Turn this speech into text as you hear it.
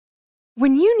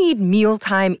When you need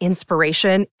mealtime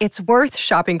inspiration, it's worth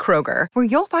shopping Kroger, where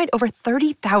you'll find over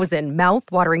 30,000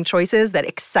 mouth-watering choices that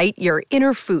excite your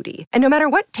inner foodie. And no matter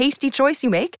what tasty choice you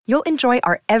make, you'll enjoy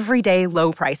our everyday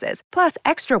low prices, plus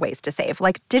extra ways to save,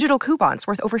 like digital coupons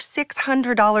worth over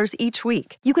 $600 each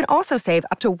week. You can also save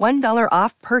up to $1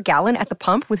 off per gallon at the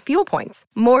pump with fuel points.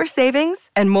 More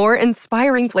savings and more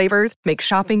inspiring flavors make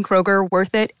shopping Kroger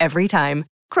worth it every time.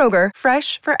 Kroger,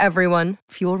 fresh for everyone.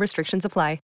 Fuel restrictions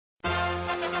apply.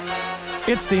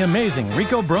 It's the Amazing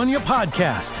Rico Brogna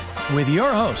podcast with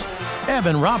your host,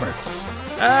 Evan Roberts.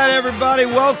 All right, everybody,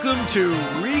 welcome to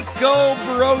Rico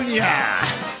Brogna.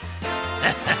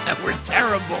 We're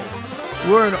terrible.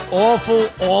 We're an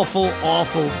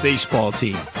awful baseball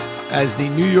team as the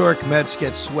New York Mets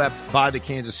get swept by the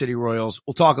Kansas City Royals.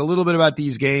 We'll talk a little bit about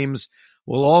these games.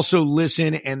 We'll also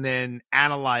listen and then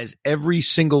analyze every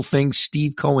single thing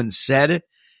Steve Cohen said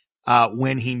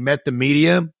when he met the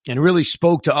media and really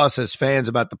spoke to us as fans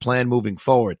about the plan moving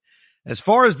forward. As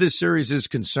far as this series is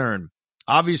concerned,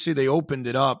 obviously they opened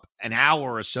it up an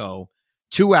hour or so,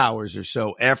 2 hours or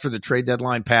so after the trade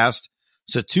deadline passed.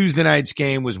 So Tuesday night's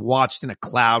game was watched in a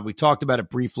cloud. We talked about it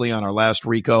briefly on our last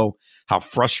Rico, how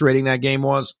frustrating that game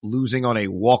was, losing on a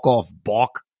walk-off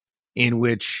balk in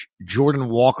which Jordan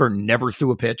Walker never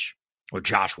threw a pitch. Or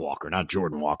Josh Walker, not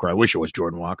Jordan Walker. I wish it was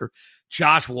Jordan Walker.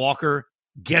 Josh Walker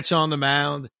gets on the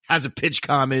mound, has a pitch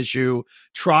comm issue,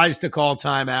 tries to call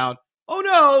timeout. Oh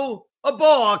no, a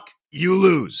balk. You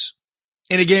lose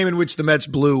in a game in which the Mets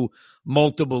blew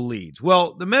multiple leads.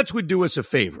 Well, the Mets would do us a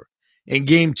favor in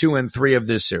game 2 and 3 of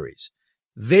this series.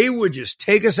 They would just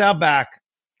take us out back,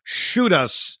 shoot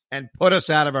us, and put us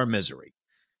out of our misery.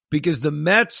 Because the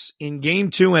Mets in game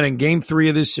 2 and in game 3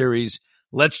 of this series,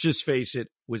 let's just face it,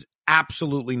 was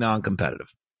absolutely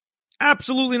non-competitive.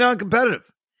 Absolutely non-competitive.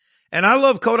 And I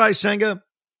love Kodai Senga.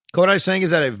 Kodai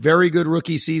Senga's had a very good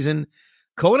rookie season.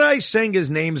 Kodai Senga's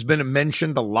name's been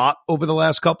mentioned a lot over the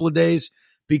last couple of days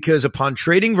because upon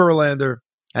trading Verlander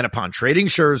and upon trading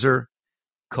Scherzer,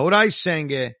 Kodai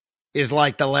Senga is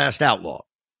like the last outlaw.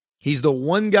 He's the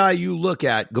one guy you look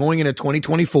at going into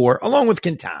 2024, along with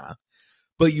Quintana,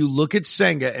 but you look at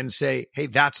Senga and say, hey,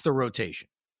 that's the rotation.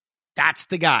 That's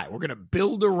the guy. We're going to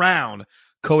build around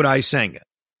Kodai Senga.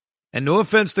 And no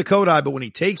offense to Kodai, but when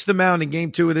he takes the mound in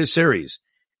game 2 of this series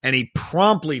and he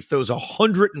promptly throws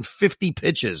 150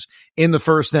 pitches in the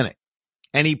first inning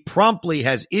and he promptly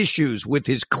has issues with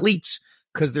his cleats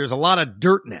because there's a lot of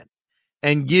dirt in it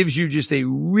and gives you just a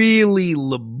really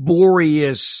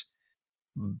laborious,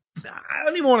 I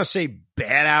don't even want to say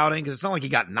bad outing because it's not like he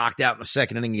got knocked out in the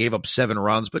second inning and gave up 7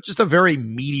 runs, but just a very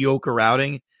mediocre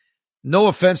outing. No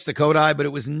offense to Kodai, but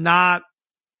it was not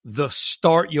the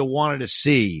start you wanted to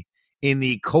see in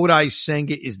the Kodai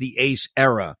Senga is the ace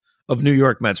era of New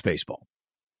York Mets baseball.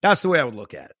 That's the way I would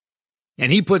look at it.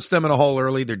 And he puts them in a hole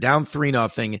early. They're down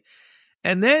 3-0.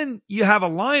 And then you have a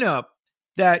lineup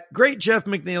that great Jeff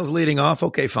McNeil's leading off.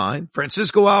 Okay, fine.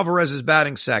 Francisco Alvarez is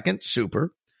batting second.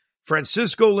 Super.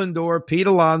 Francisco Lindor, Pete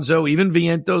Alonso, even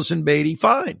Vientos and Beatty.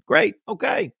 Fine. Great.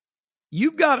 Okay.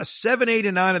 You've got a 7, 8,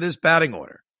 and 9 of this batting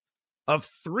order of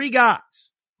 3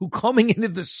 guys who coming into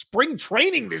the spring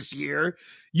training this year,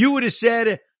 you would have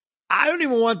said, I don't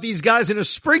even want these guys in a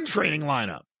spring training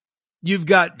lineup. You've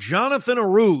got Jonathan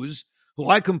Aruz, who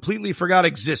I completely forgot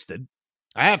existed.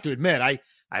 I have to admit,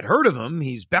 I'd heard of him.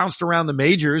 He's bounced around the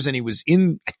majors, and he was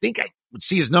in, I think I would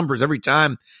see his numbers every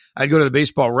time I'd go to the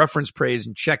Baseball Reference Page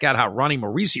and check out how Ronnie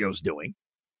Mauricio's doing.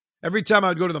 Every time I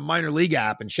would go to the minor league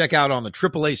app and check out on the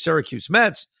AAA Syracuse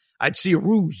Mets, I'd see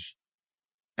Aruz.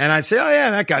 And I'd say, oh,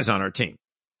 yeah, that guy's on our team.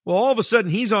 Well, all of a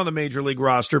sudden, he's on the major league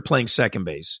roster playing second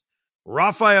base.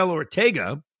 Rafael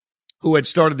Ortega, who had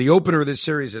started the opener of this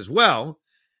series as well,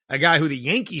 a guy who the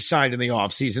Yankees signed in the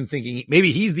offseason thinking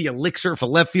maybe he's the elixir for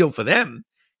left field for them.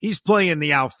 He's playing in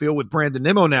the outfield with Brandon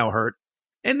Nimmo now hurt.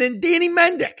 And then Danny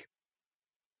Mendick.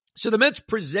 So the Mets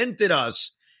presented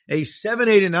us a 7,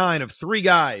 8, and 9 of 3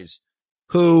 guys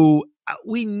who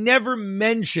we never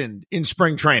mentioned in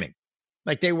spring training.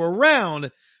 Like they were around,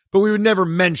 but we would never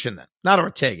mention them. Not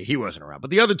Ortega. He wasn't around, but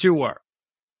the other 2 were.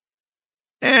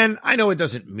 And I know it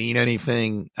doesn't mean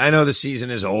anything. I know the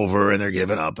season is over and they're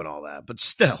giving up and all that, but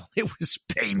still, it was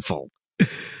painful.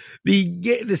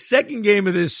 The second game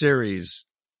of this series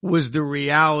was the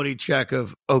reality check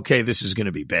of, okay, this is going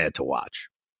to be bad to watch.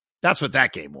 That's what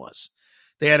that game was.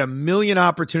 They had a million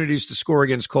opportunities to score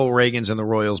against Cole Reagans and the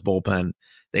Royals bullpen.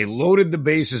 They loaded the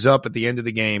bases up at the end of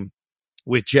the game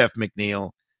with Jeff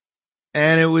McNeil.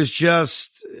 And it was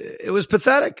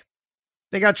pathetic.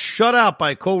 They got shut out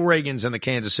by Cole Reagans and the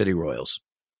Kansas City Royals.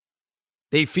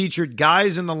 They featured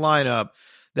guys in the lineup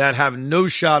that have no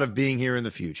shot of being here in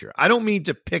the future. I don't mean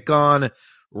to pick on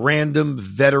random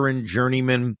veteran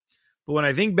journeymen, but when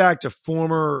I think back to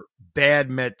former bad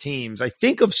Met teams, I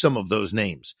think of some of those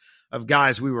names of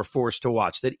guys we were forced to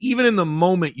watch that even in the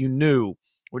moment you knew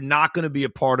were not going to be a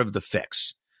part of the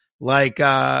fix. Like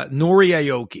Nori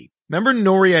Aoki. Remember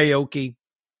Nori Aoki,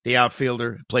 the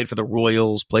outfielder, played for the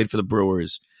Royals, played for the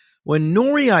Brewers. When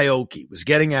Nori Aoki was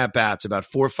getting at-bats about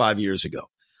 4 or 5 years ago,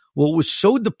 what was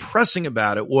so depressing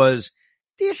about it was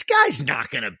this guy's not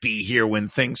going to be here when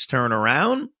things turn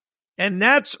around. And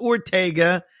that's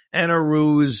Ortega and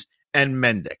Aruz and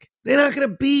Mendick. They're not going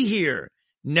to be here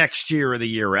next year or the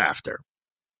year after.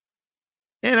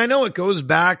 And I know it goes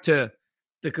back to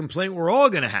the complaint we're all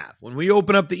going to have. When we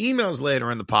open up the emails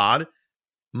later in the pod,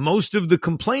 most of the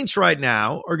complaints right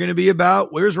now are going to be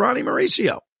about where's Ronnie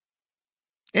Mauricio?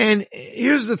 And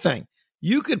here's the thing.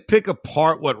 You could pick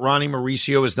apart what Ronnie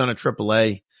Mauricio has done at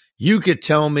AAA. You could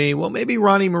tell me, well, maybe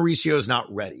Ronnie Mauricio is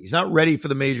not ready. He's not ready for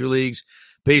the major leagues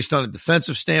based on a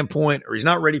defensive standpoint, or he's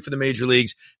not ready for the major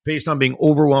leagues based on being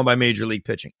overwhelmed by major league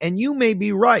pitching. And you may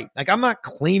be right. Like, I'm not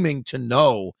claiming to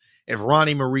know if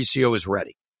Ronnie Mauricio is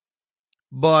ready.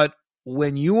 But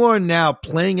when you are now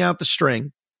playing out the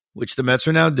string, which the Mets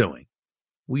are now doing,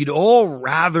 we'd all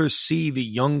rather see the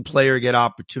young player get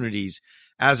opportunities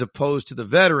as opposed to the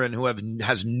veteran who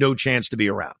has no chance to be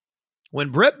around.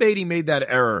 When Brett Baty made that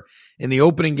error in the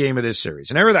opening game of this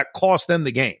series, an error that cost them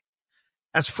the game,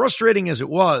 as frustrating as it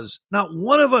was, not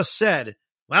one of us said,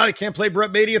 well, I can't play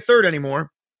Brett Baty at third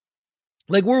anymore.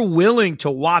 Like, we're willing to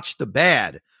watch the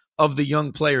bad of the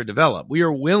young player develop. We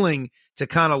are willing to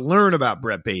kind of learn about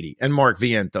Brett Baty and Mark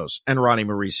Vientos and Ronnie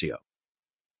Mauricio.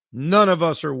 None of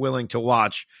us are willing to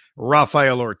watch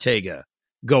Rafael Ortega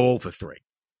go 0 for 3.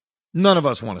 None of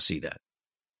us want to see that.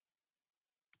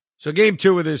 So game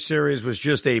 2 of this series was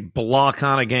just a block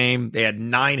kind of game. They had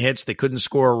 9 hits. They couldn't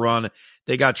score a run.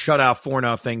 They got shut out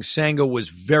 4-0. Senga was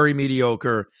very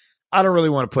mediocre. I don't really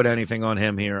want to put anything on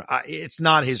him here. It's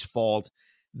not his fault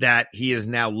that he is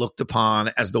now looked upon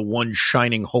as the one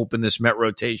shining hope in this Met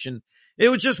rotation.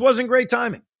 It just wasn't great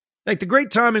timing. Like, the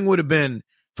great timing would have been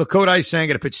for Kodai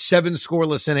Senga to pitch 7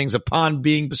 scoreless innings upon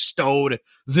being bestowed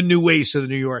the new ace of the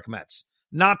New York Mets.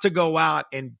 Not to go out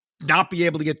and not be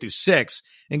able to get through 6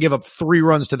 and give up 3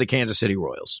 runs to the Kansas City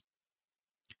Royals.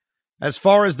 As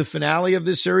far as the finale of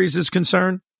this series is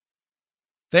concerned,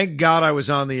 thank God I was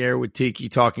on the air with Tiki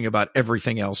talking about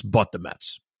everything else but the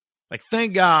Mets. Like,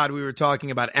 thank God we were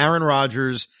talking about Aaron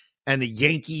Rodgers and the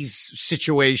Yankees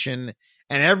situation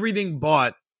and everything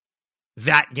but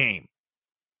that game.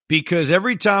 Because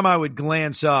every time I would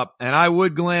glance up, and I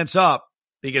would glance up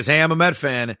because, hey, I'm a Met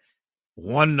fan,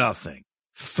 1-0,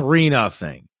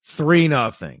 3-0,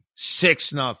 3-0,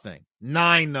 6-0,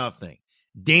 9-0.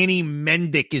 Danny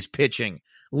Mendick is pitching.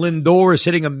 Lindor is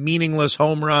hitting a meaningless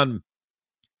home run.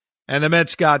 And the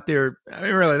Mets got they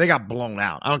got blown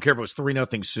out. I don't care if it was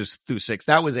 3-0 through 6.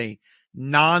 That was a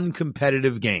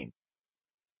non-competitive game.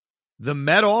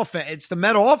 It's the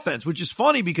Met offense, which is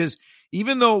funny because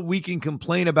even though we can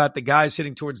complain about the guys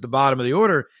sitting towards the bottom of the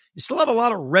order, you still have a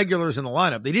lot of regulars in the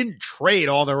lineup. They didn't trade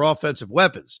all their offensive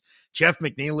weapons. Jeff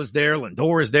McNeil is there.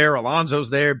 Lindor is there.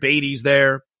 Alonso's there. Beatty's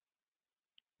there.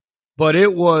 But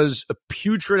it was a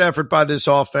putrid effort by this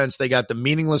offense. They got the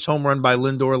meaningless home run by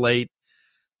Lindor late.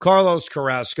 Carlos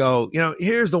Carrasco,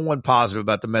 here's the one positive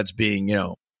about the Mets being,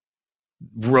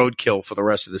 roadkill for the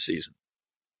rest of the season.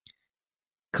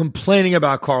 Complaining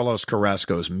about Carlos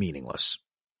Carrasco is meaningless.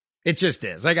 It just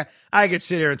is. Like, I could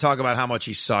sit here and talk about how much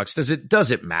he sucks. Does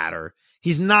it matter?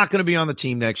 He's not going to be on the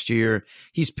team next year.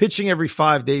 He's pitching every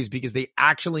 5 days because they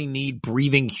actually need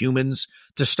breathing humans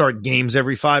to start games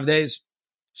every 5 days.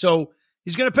 So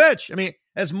he's going to pitch. I mean,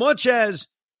 as much as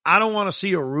I don't want to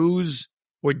see Aruz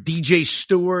or DJ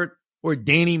Stewart or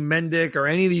Danny Mendick or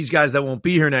any of these guys that won't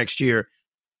be here next year,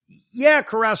 yeah,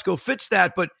 Carrasco fits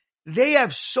that, but they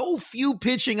have so few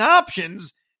pitching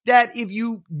options that if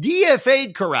you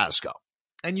DFA'd Carrasco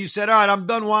and you said, all right, I'm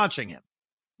done watching him,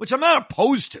 which I'm not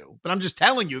opposed to, but I'm just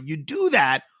telling you, if you do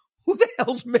that, who the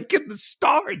hell's making the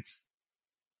starts?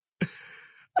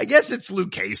 I guess it's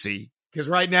Luke Casey, because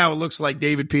right now it looks like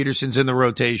David Peterson's in the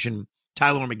rotation.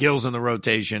 Tyler McGill's in the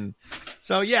rotation.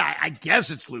 So, yeah, I guess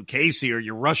it's Luke Casey or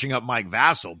you're rushing up Mike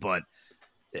Vassell, but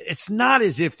it's not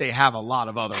as if they have a lot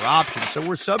of other options. So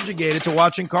we're subjugated to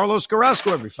watching Carlos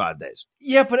Carrasco every 5 days.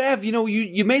 Yeah, but Ev,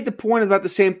 you made the point about the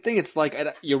same thing. It's like,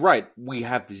 you're right. We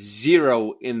have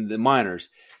 0 in the minors.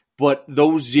 But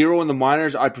those 0 in the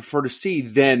minors, I'd prefer to see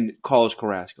than Carlos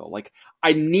Carrasco. Like,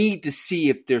 I need to see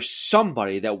if there's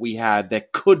somebody that we have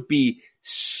that could be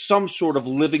some sort of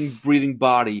living, breathing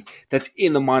body that's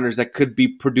in the minors that could be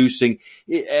producing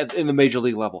in the major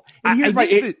league level. And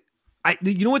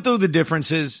you know what, though, the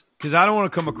difference is? Because I don't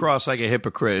want to come across like a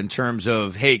hypocrite in terms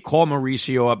of, hey, call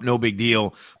Mauricio up, no big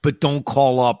deal, but don't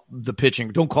call up the pitching.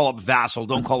 Don't call up Vassell.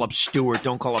 Don't call up Stewart.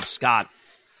 Don't call up Scott.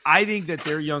 I think that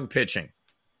their young pitching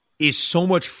is so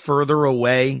much further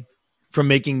away from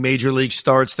making major league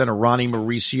starts than a Ronnie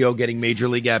Mauricio getting major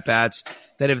league at-bats,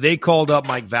 that if they called up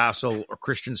Mike Vassell or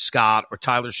Christian Scott or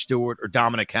Tyler Stewart or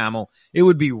Dominic Hamill, it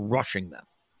would be rushing them.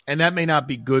 And that may not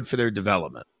be good for their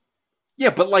development. Yeah,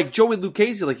 but like Joey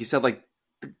Lucchesi, like you said, like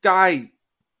the guy,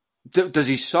 does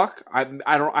he suck?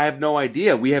 I have no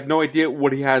idea. We have no idea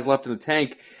what he has left in the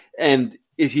tank. And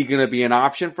is he going to be an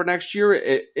option for next year?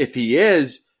 If he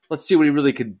is, let's see what he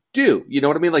really could do. You know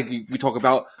what I mean? Like, we talk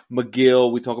about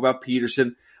McGill, we talk about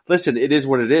Peterson. Listen, it is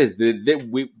what it is.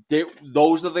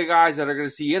 Those are the guys that are going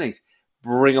to see innings.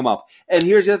 Bring them up. And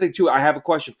here's the other thing, too. I have a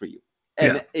question for you.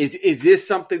 And is this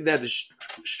something that is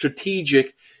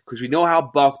strategic? Because we know how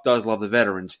Buck does love the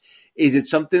veterans. Is it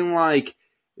something like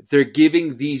they're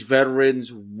giving these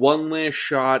veterans one last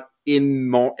shot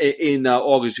in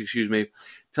August,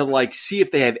 to like see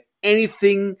if they have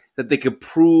anything that they could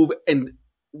prove and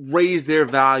raise their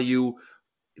value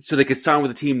so they could sign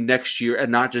with the team next year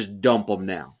and not just dump them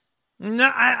now?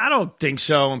 No, I don't think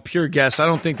so. I'm pure guess. I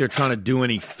don't think they're trying to do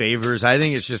any favors. I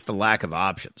think it's just the lack of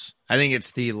options. I think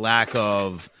it's the lack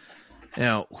of,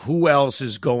 who else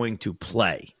is going to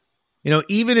play.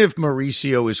 Even if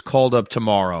Mauricio is called up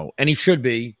tomorrow, and he should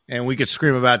be, and we could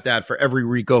scream about that for every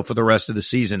Rico for the rest of the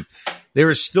season, there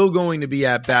is still going to be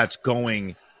at-bats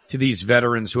going to these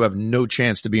veterans who have no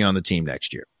chance to be on the team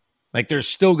next year. Like, there's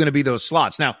still going to be those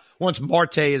slots. Now, once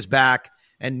Marte is back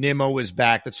and Nimmo is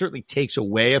back, that certainly takes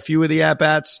away a few of the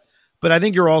at-bats. But I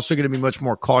think you're also going to be much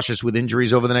more cautious with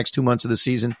injuries over the next 2 months of the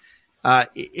season.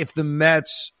 If the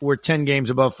Mets were 10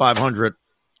 games above 500,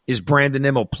 is Brandon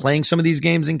Nimmo playing some of these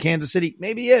games in Kansas City?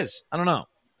 Maybe he is. I don't know.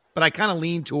 But I kind of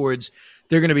lean towards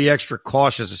they're going to be extra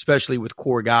cautious, especially with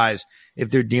core guys, if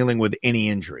they're dealing with any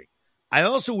injury. I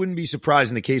also wouldn't be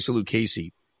surprised in the case of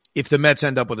Lucchesi if the Mets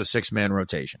end up with a 6-man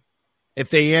rotation. If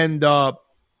they end up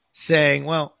saying,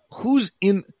 well,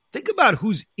 think about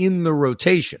who's in the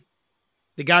rotation.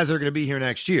 The guys that are going to be here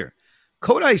next year.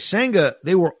 Kodai Senga,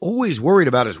 they were always worried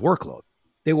about his workload.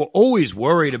 They were always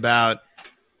worried about,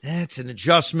 it's an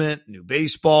adjustment, new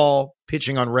baseball,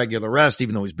 pitching on regular rest,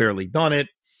 even though he's barely done it.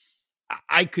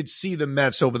 I could see the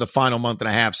Mets over the final month and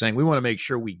a half saying, we want to make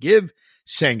sure we give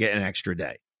Senga an extra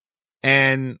day.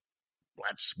 And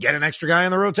let's get an extra guy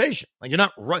in the rotation. Like,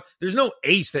 there's no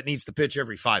ace that needs to pitch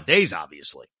every 5 days,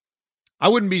 obviously. I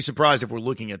wouldn't be surprised if we're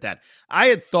looking at that. I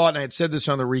had thought, and I had said this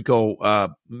on the Rico,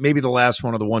 maybe the last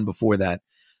one or the one before that,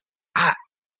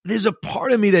 there's a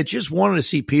part of me that just wanted to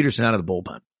see Peterson out of the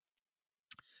bullpen.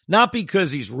 Not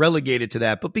because he's relegated to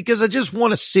that, but because I just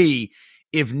want to see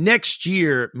if next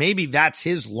year, maybe that's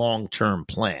his long-term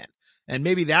plan. And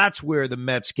maybe that's where the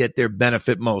Mets get their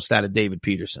benefit most out of David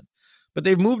Peterson. But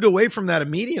they've moved away from that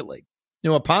immediately.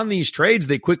 Upon these trades,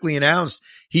 they quickly announced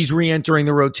he's re-entering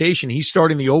the rotation. He's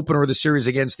starting the opener of the series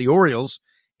against the Orioles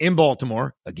in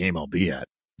Baltimore, a game I'll be at,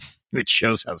 which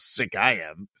shows how sick I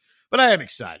am. But I am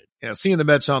excited. Seeing the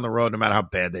Mets on the road, no matter how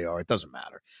bad they are, it doesn't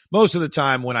matter. Most of the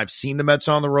time when I've seen the Mets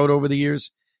on the road over the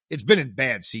years, it's been in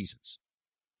bad seasons.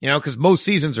 Because most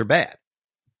seasons are bad.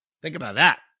 Think about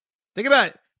that. Think about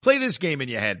it. Play this game in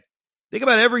your head. Think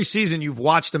about every season you've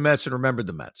watched the Mets and remembered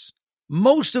the Mets.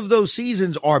 Most of those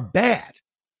seasons are bad.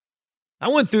 I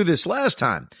went through this last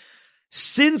time.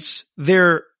 Since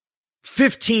their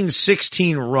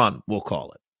 15-16 run, we'll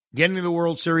call it, getting to the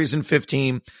World Series in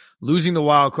 15, losing the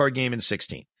wild card game in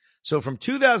 16. So from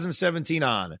 2017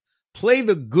 on, play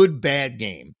the good-bad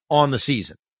game on the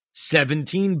season.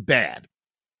 17, bad.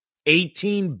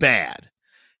 18, bad.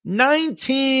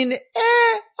 19,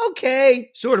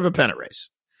 okay, sort of a pennant race.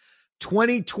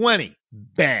 2020,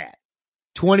 bad.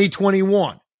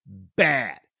 2021,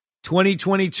 bad.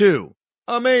 2022,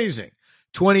 amazing.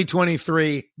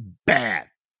 2023, bad.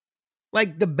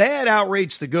 Like, the bad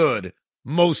outrates the good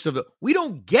most of the. We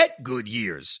don't get good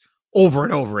years over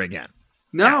and over again.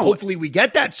 No. Now, hopefully we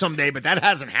get that someday, but that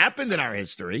hasn't happened in our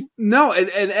history. No, and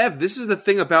Ev, this is the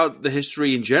thing about the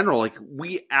history in general. Like,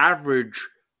 we average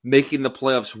making the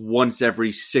playoffs once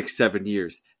every 6-7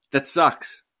 years. That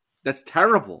sucks. That's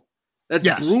terrible. That's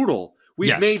brutal.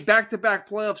 We've made back-to-back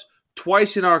playoffs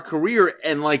twice in our career,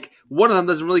 and like one of them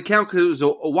doesn't really count because it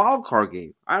was a wild card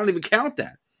game. I don't even count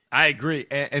that. I agree.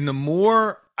 And the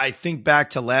more I think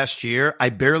back to last year. I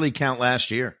barely count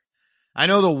last year. I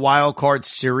know the wild card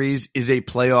series is a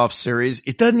playoff series.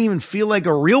 It doesn't even feel like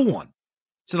a real one.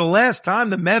 So the last time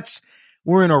the Mets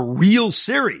were in a real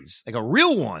series, like a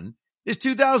real one, is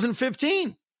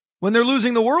 2015 when they're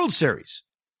losing the World Series.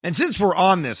 And since we're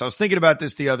on this, I was thinking about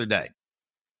this the other day.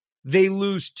 They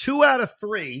lose 2 out of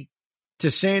 3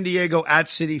 to San Diego at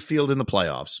Citi Field in the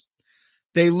playoffs.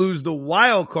 They lose the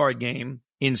wild card game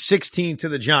in 16 to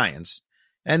the Giants,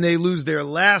 and they lose their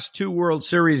last 2 World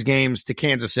Series games to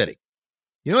Kansas City.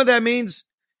 You know what that means?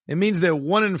 It means they're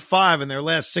 1-5 in their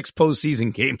last 6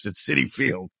 postseason games at Citi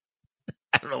Field.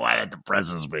 I don't know why that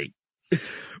depresses me,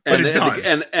 but it does.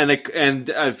 And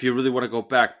if you really want to go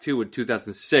back to in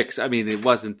 2006, I mean, it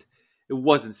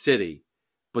wasn't City,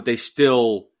 but they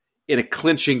still in a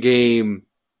clinching game.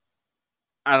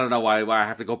 I don't know why I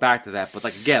have to go back to that, but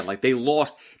like again, like they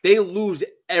lose when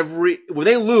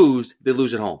they lose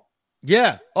at home.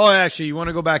 Yeah. Oh, actually, you want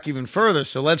to go back even further.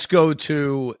 So let's go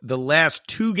to the last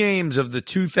 2 games of the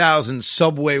 2000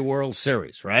 Subway World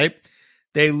Series, right?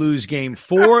 They lose game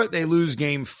 4. They lose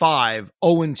game 5,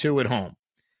 0-2 at home.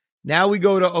 Now we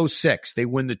go to 06. They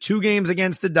win the 2 games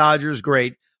against the Dodgers.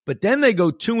 Great. But then they go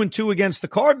 2-2 against the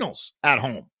Cardinals at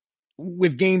home,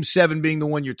 with game 7 being the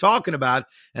one you're talking about.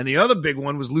 And the other big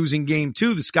one was losing game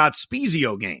 2, the Scott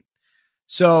Spezio game.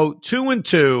 So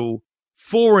 2-2.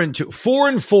 4-2,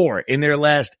 4-4 in their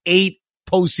last 8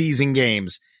 postseason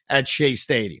games at Shea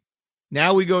Stadium.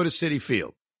 Now we go to Citi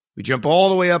Field. We jump all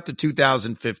the way up to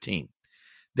 2015.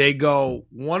 They go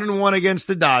 1-1 against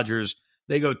the Dodgers.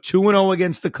 They go 2-0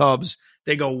 against the Cubs.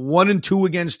 They go 1-2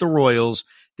 against the Royals.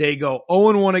 They go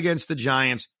 0-1 against the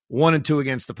Giants, 1-2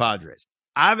 against the Padres.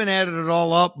 I haven't added it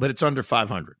all up, but it's under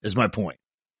 500 is my point.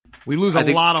 We lose a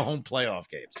lot of home playoff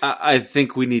games. I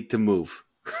think we need to move.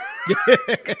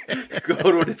 Go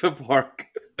to a different park.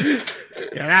 Yeah,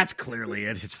 that's clearly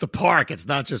it. It's the park. It's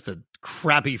not just a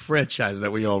crappy franchise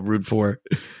that we all root for.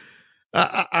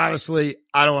 Honestly,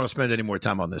 I don't want to spend any more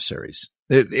time on this series.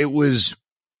 It was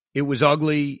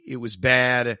ugly. It was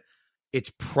bad.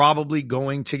 It's probably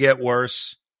going to get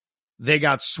worse. They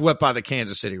got swept by the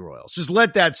Kansas City Royals. Just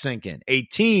let that sink in. A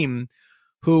team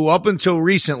who up until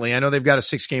recently, I know they've got a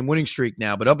 6-game winning streak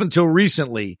now, but up until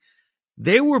recently,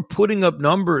 they were putting up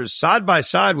numbers side by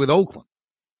side with Oakland.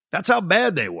 That's how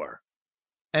bad they were.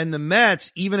 And the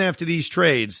Mets, even after these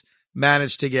trades,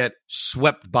 managed to get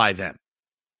swept by them.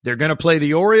 They're going to play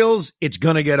the Orioles. It's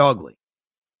going to get ugly.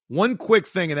 One quick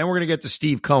thing, and then we're going to get to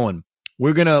Steve Cohen.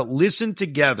 We're going to listen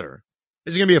together.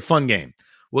 This is going to be a fun game.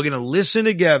 We're going to listen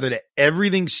together to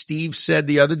everything Steve said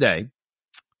the other day.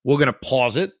 We're going to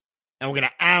pause it, and we're going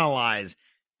to analyze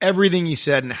everything he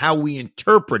said and how we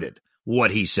interpreted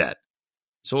what he said.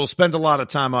 So we'll spend a lot of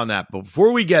time on that. But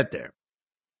before we get there,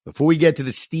 before we get to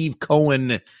the Steve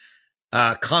Cohen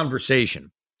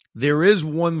conversation, there is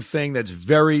one thing that's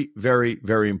very, very,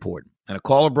 very important. And a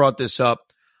caller brought this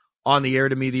up on the air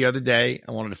to me the other day.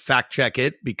 I wanted to fact check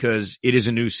it because it is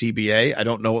a new CBA. I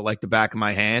don't know it like the back of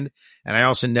my hand. And I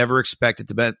also never expected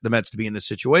the Mets to be in this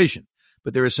situation.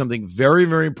 But there is something very,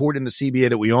 very important in the CBA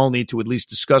that we all need to at least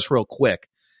discuss real quick,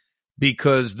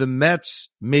 because the Mets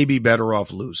may be better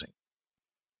off losing.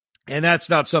 And that's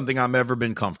not something I've ever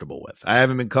been comfortable with. I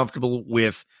haven't been comfortable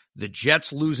with the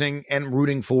Jets losing and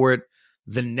rooting for it,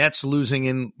 the Nets losing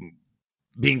and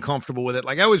being comfortable with it.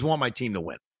 Like, I always want my team to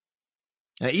win.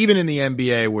 Even in the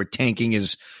NBA, where tanking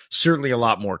is certainly a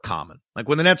lot more common. Like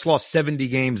when the Nets lost 70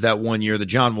 games that one year, the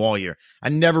John Wall year, I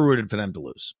never rooted for them to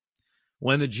lose.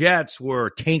 When the Jets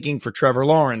were tanking for Trevor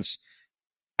Lawrence,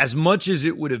 as much as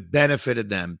it would have benefited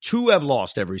them to have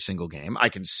lost every single game, I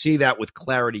can see that with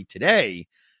clarity today.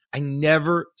 I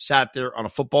never sat there on a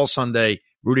football Sunday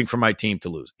rooting for my team to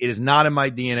lose. It is not in my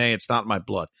DNA. It's not in my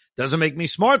blood. Doesn't make me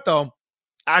smart, though.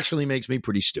 Actually makes me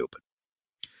pretty stupid.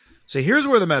 So here's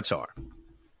where the Mets are.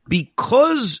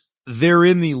 Because they're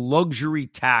in the luxury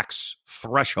tax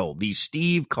threshold, the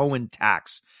Steve Cohen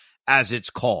tax, as it's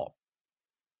called.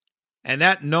 And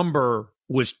that number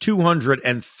was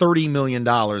 $230 million.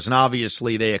 And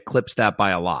obviously they eclipsed that by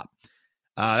a lot.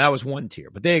 That was one tier,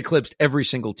 but they eclipsed every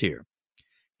single tier.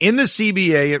 In the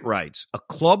CBA, it writes, a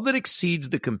club that exceeds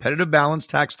the competitive balance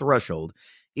tax threshold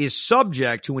is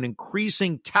subject to an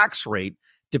increasing tax rate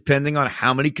depending on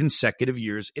how many consecutive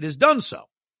years it has done so.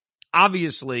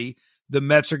 Obviously, the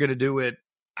Mets are going to do it,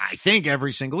 I think,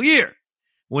 every single year.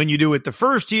 When you do it the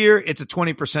first year, it's a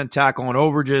 20% tack on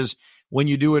overages. When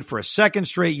you do it for a second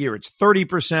straight year, it's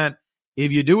 30%.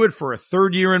 If you do it for a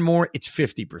third year and more, it's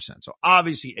 50%. So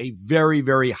obviously a very,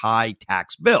 very high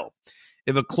tax bill.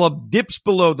 If a club dips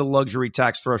below the luxury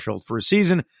tax threshold for a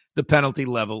season, the penalty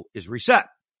level is reset.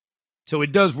 So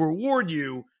it does reward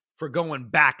you for going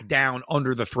back down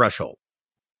under the threshold.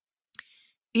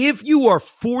 If you are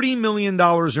 $40 million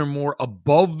or more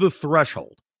above the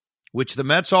threshold, which the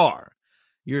Mets are,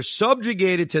 you're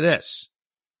subjugated to this.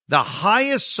 The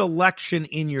highest selection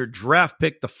in your draft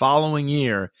pick the following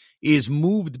year is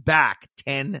moved back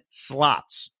 10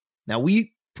 slots. Now,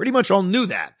 we pretty much all knew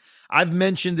that. I've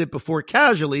mentioned it before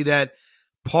casually that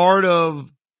part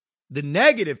of the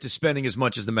negative to spending as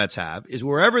much as the Mets have is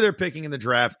wherever they're picking in the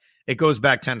draft, it goes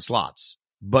back 10 slots.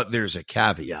 But there's a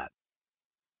caveat.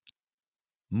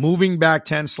 Moving back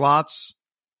 10 slots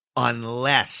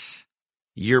unless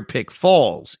your pick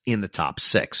falls in the top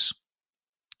 6.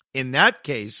 In that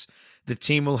case, the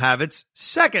team will have its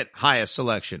second highest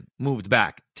selection moved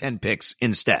back 10 picks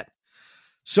instead.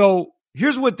 So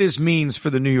here's what this means for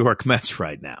the New York Mets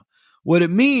right now. What it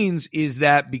means is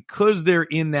that because they're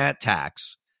in that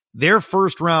tax, their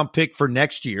first round pick for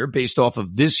next year, based off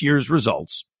of this year's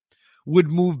results, would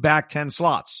move back 10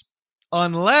 slots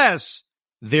unless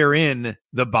they're in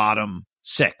the bottom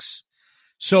 6.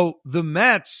 So the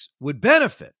Mets would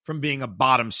benefit from being a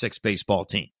bottom 6 baseball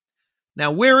team.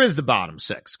 Now, where is the bottom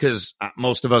 6? Because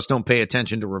most of us don't pay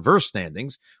attention to reverse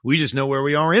standings. We just know where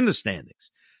we are in the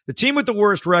standings. The team with the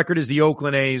worst record is the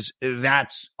Oakland A's.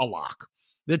 That's a lock.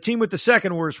 The team with the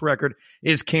second worst record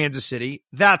is Kansas City.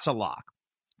 That's a lock.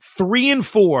 3 and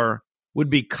 4 would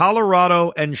be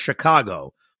Colorado and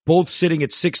Chicago, both sitting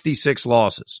at 66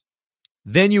 losses.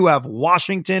 Then you have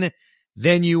Washington.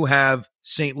 Then you have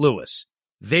St. Louis.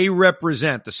 They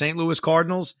represent the St. Louis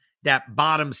Cardinals, that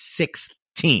bottom 6th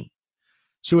team.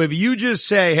 So if you just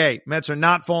say, hey, Mets are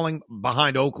not falling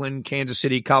behind Oakland, Kansas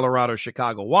City, Colorado,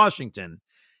 Chicago, Washington,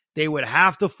 they would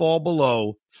have to fall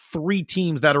below 3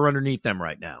 teams that are underneath them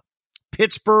right now.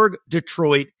 Pittsburgh,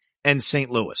 Detroit, and St.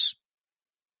 Louis.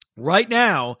 Right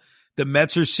now, the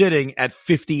Mets are sitting at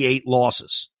 58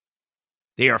 losses.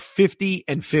 They are 50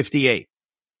 and 58.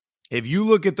 If you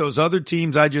look at those other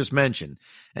teams I just mentioned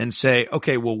and say,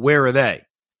 okay, well, where are they?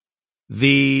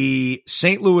 The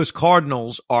St. Louis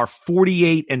Cardinals are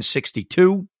 48 and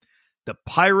 62. The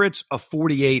Pirates are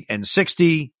 48 and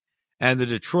 60. And the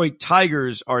Detroit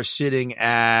Tigers are sitting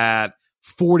at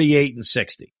 48 and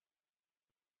 60.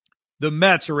 The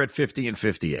Mets are at 50 and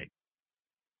 58.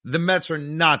 The Mets are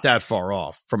not that far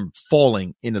off from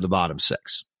falling into the bottom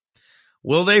 6.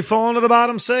 Will they fall into the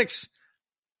bottom 6?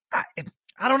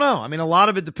 I don't know. I mean, a lot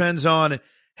of it depends on,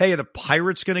 hey, are the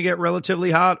Pirates going to get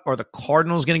relatively hot? Are the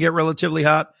Cardinals going to get relatively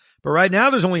hot? But right now,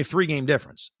 there's only a 3-game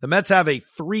difference. The Mets have a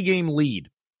 3-game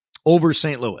lead over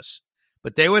St. Louis.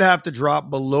 But they would have to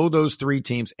drop below those 3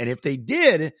 teams. And if they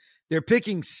did, they're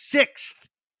picking 6th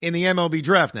in the MLB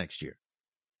draft next year.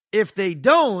 If they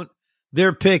don't,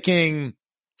 they're picking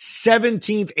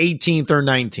 17th, 18th, or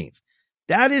 19th.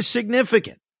 That is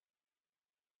significant.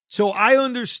 So I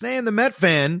understand the Met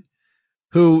fan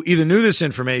who either knew this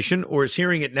information or is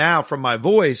hearing it now from my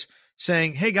voice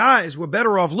saying, hey, guys, we're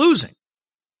better off losing.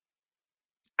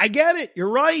 I get it.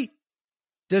 You're right.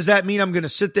 Does that mean I'm going to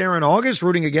sit there in August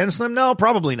rooting against them? No,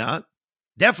 probably not.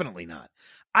 Definitely not.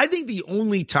 I think the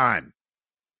only time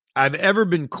I've ever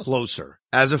been closer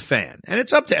as a fan, and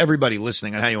it's up to everybody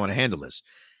listening on how you want to handle this,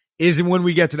 is when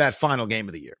we get to that final game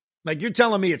of the year. Like, you're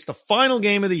telling me it's the final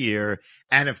game of the year,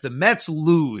 and if the Mets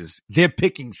lose, they're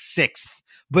picking 6th.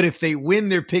 But if they win,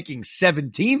 they're picking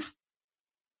 17th.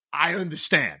 I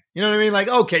understand. You know what I mean? Like,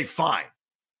 okay, fine.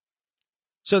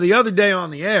 So the other day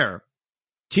on the air,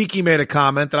 Tiki made a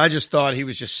comment that I just thought he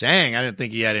was just saying. I didn't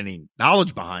think he had any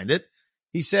knowledge behind it.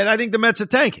 He said, I think the Mets are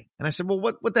tanking. And I said, well,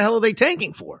 what the hell are they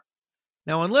tanking for?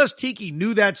 Now, unless Tiki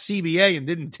knew that CBA and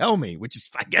didn't tell me, which is,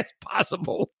 I guess,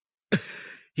 possible,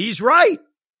 he's right.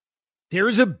 There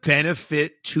is a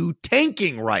benefit to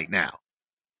tanking right now.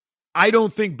 I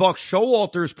don't think Buck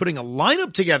Showalter is putting a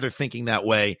lineup together thinking that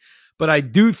way, but I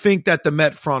do think that the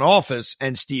Met front office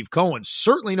and Steve Cohen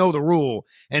certainly know the rule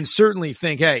and certainly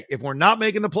think, hey, if we're not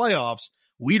making the playoffs,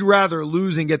 we'd rather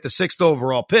lose and get the 6th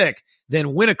overall pick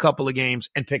than win a couple of games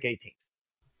and pick 18th.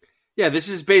 Yeah, this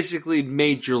is basically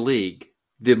Major League,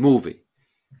 the movie.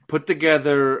 Put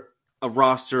together a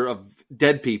roster of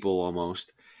dead people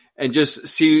almost, and just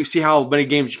see how many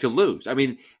games you could lose. I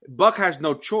mean, Buck has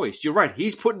no choice. You're right.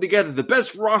 He's putting together the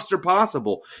best roster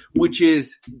possible, which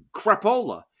is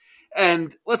crapola.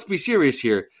 And let's be serious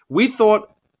here. We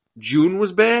thought June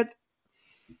was bad.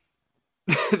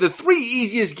 The 3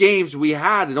 easiest games we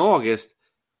had in August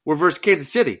were versus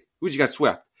Kansas City. We just got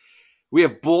swept. We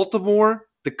have Baltimore,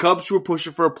 the Cubs who are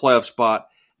pushing for a playoff spot,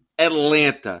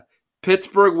 Atlanta,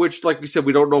 Pittsburgh, which, like we said,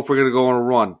 we don't know if we're going to go on a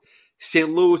run. St.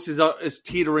 Louis is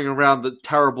teetering around the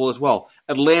terrible as well.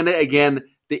 Atlanta, again,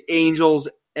 the Angels,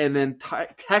 and then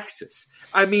Texas.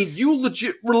 I mean,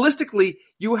 realistically,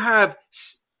 you have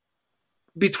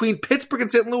between Pittsburgh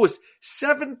and St. Louis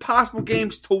 7 possible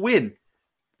games to win.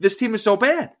 This team is so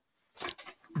bad.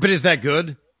 But is that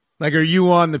good? Like, are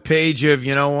you on the page of,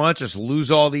 you know what, just lose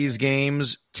all these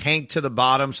games, tank to the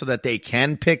bottom so that they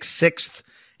can pick 6th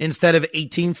instead of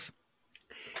 18th?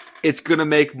 It's going to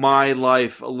make my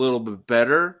life a little bit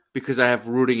better because I have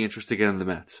rooting interest again in the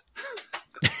Mets.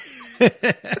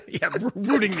 Yeah,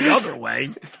 rooting the other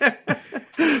way.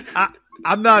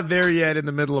 I'm not there yet in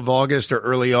the middle of August or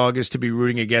early August to be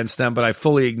rooting against them, but I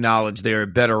fully acknowledge they are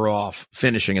better off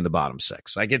finishing in the bottom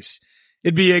 6. Like,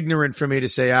 it'd be ignorant for me to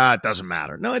say, it doesn't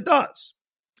matter. No, it does.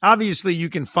 Obviously, you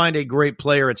can find a great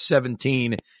player at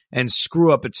 17 and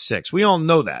screw up at 6. We all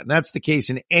know that. And that's the case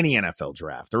in any NFL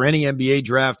draft or any NBA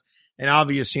draft, and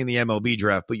obviously in the MLB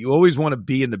draft. But you always want to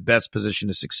be in the best position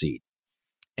to succeed.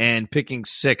 And picking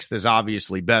 6th is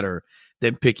obviously better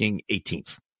than picking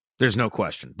 18th. There's no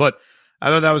question. But I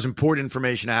thought that was important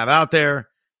information to have out there.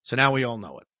 So now we all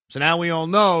know it. So now we all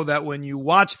know that when you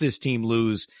watch this team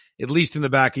lose, at least in the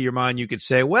back of your mind, you could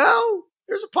say, well,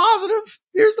 there's a positive.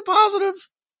 Here's the positive.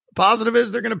 The positive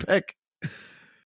is they're going to pick